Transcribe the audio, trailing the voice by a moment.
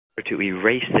to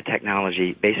erase the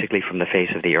technology basically from the face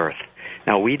of the Earth.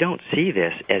 Now, we don't see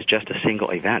this as just a single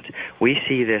event. We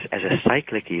see this as a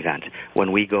cyclic event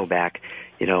when we go back,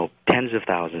 tens of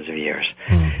thousands of years.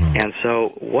 Mm-hmm. And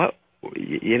so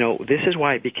this is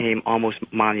why it became almost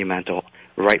monumental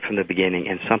right from the beginning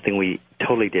and something we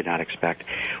totally did not expect.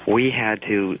 We had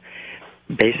to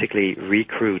basically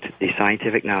recruit the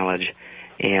scientific knowledge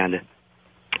and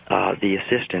the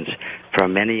assistance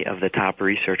from many of the top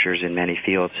researchers in many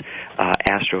fields,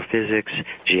 astrophysics,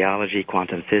 geology,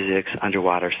 quantum physics,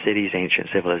 underwater cities, ancient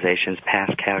civilizations,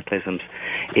 past cataclysms,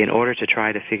 in order to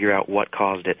try to figure out what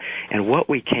caused it. And what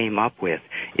we came up with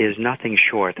is nothing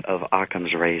short of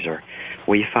Occam's razor.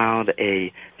 We found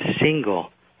a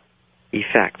single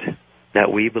effect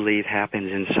that we believe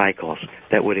happens in cycles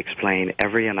that would explain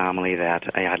every anomaly that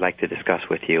I'd like to discuss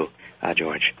with you,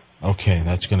 George. Okay,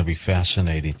 that's going to be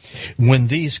fascinating. When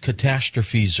these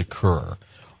catastrophes occur,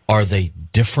 are they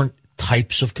different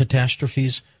types of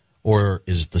catastrophes, or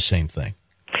is it the same thing?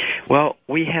 Well,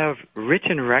 we have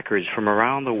written records from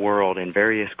around the world in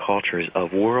various cultures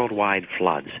of worldwide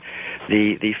floods.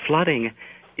 The flooding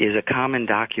is a common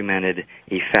documented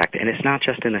effect, and it's not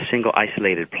just in a single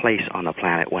isolated place on the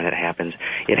planet when it happens.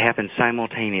 It happens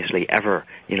simultaneously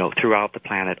throughout the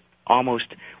planet,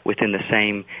 almost within the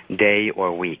same day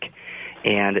or week.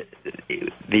 And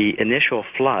the initial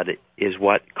flood is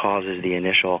what causes the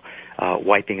initial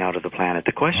wiping out of the planet.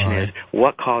 The question is,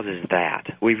 what causes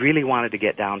that? We really wanted to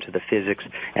get down to the physics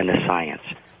and the science.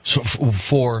 So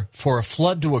for a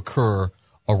flood to occur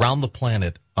around the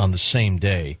planet on the same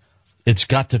day, it's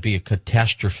got to be a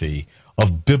catastrophe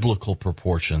of biblical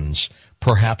proportions,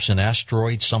 perhaps an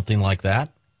asteroid, something like that?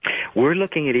 We're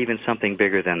looking at even something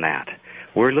bigger than that.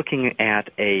 We're looking at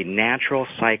a natural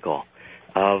cycle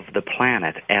of the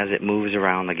planet as it moves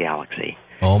around the galaxy.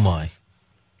 Oh, my.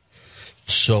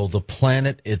 So the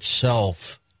planet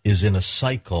itself is in a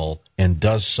cycle and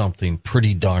does something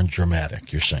pretty darn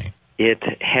dramatic, you're saying? It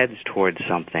heads towards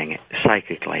something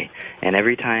cyclically. And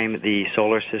every time the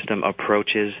solar system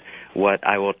approaches what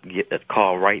I will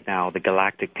call right now the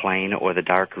galactic plane, or the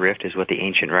dark rift is what the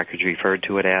ancient records referred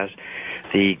to it as,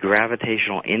 the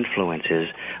gravitational influences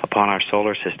upon our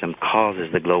solar system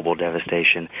causes the global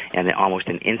devastation and almost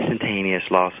an instantaneous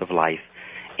loss of life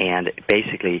and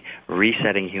basically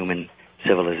resetting human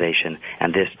civilization.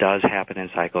 And this does happen in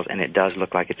cycles, and it does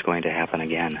look like it's going to happen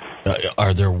again.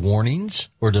 Are there warnings,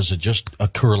 or does it just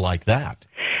occur like that?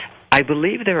 I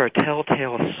believe there are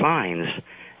telltale signs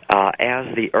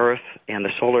as the Earth and the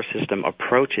solar system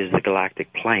approaches the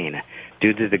galactic plane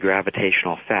due to the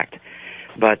gravitational effect.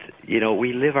 But,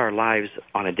 we live our lives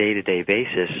on a day-to-day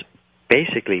basis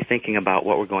basically thinking about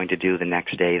what we're going to do the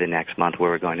next day, the next month,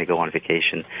 where we're going to go on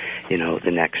vacation,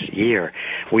 the next year.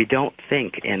 We don't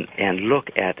think and look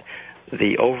at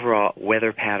the overall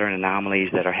weather pattern anomalies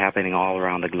that are happening all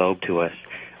around the globe to us.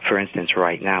 For instance,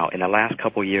 right now, in the last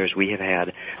couple years, we have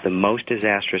had the most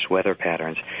disastrous weather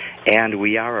patterns, and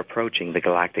we are approaching the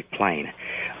galactic plane.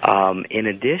 In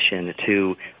addition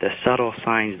to the subtle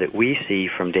signs that we see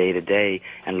from day to day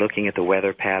and looking at the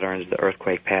weather patterns, the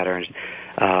earthquake patterns,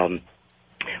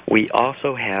 we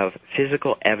also have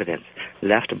physical evidence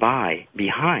left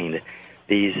behind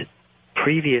these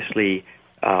previously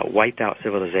wiped out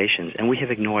civilizations, and we have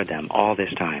ignored them all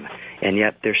this time, and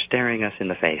yet they're staring us in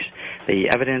the face. The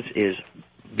evidence is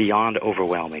beyond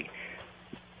overwhelming.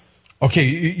 Okay,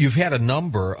 you've had a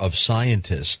number of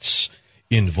scientists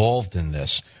involved in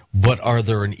this, but are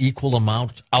there an equal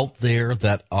amount out there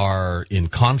that are in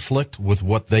conflict with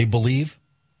what they believe?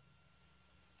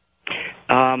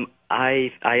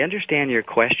 I understand your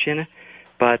question,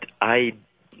 but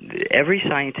every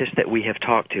scientist that we have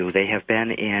talked to, they have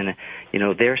been in,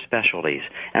 their specialties.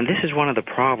 And this is one of the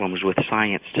problems with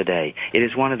science today. It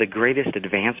is one of the greatest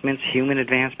advancements, human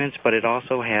advancements, but it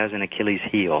also has an Achilles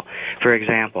heel. For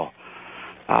example,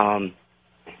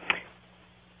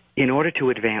 in order to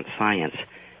advance science,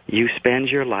 you spend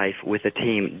your life with a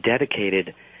team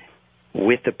dedicated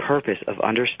with the purpose of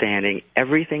understanding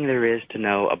everything there is to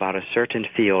know about a certain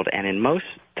field, and in most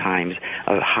times,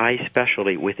 a high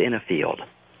specialty within a field.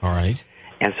 All right.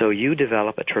 And so you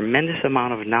develop a tremendous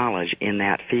amount of knowledge in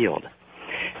that field.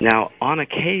 Now, on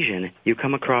occasion, you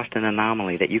come across an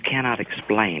anomaly that you cannot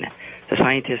explain. The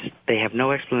scientists, they have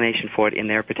no explanation for it in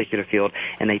their particular field,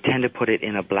 and they tend to put it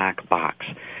in a black box.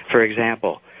 For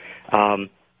example, the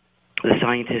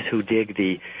scientists who dig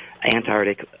the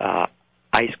Antarctic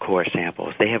ice core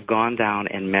samples, they have gone down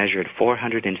and measured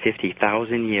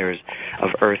 450,000 years of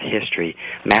Earth history,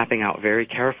 mapping out very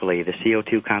carefully the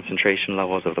CO2 concentration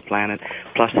levels of the planet,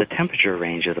 plus the temperature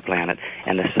range of the planet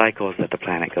and the cycles that the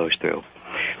planet goes through.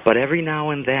 But every now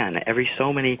and then, every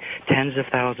so many tens of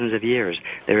thousands of years,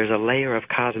 there is a layer of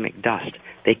cosmic dust.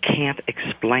 They can't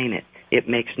explain it. It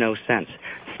makes no sense.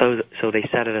 So they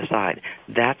set it aside.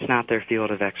 That's not their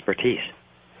field of expertise.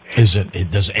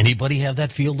 Does anybody have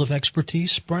that field of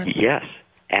expertise, Brent? Yes.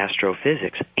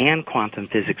 Astrophysics and quantum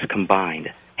physics combined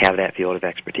have that field of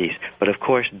expertise. But of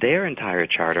course, their entire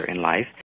charter in life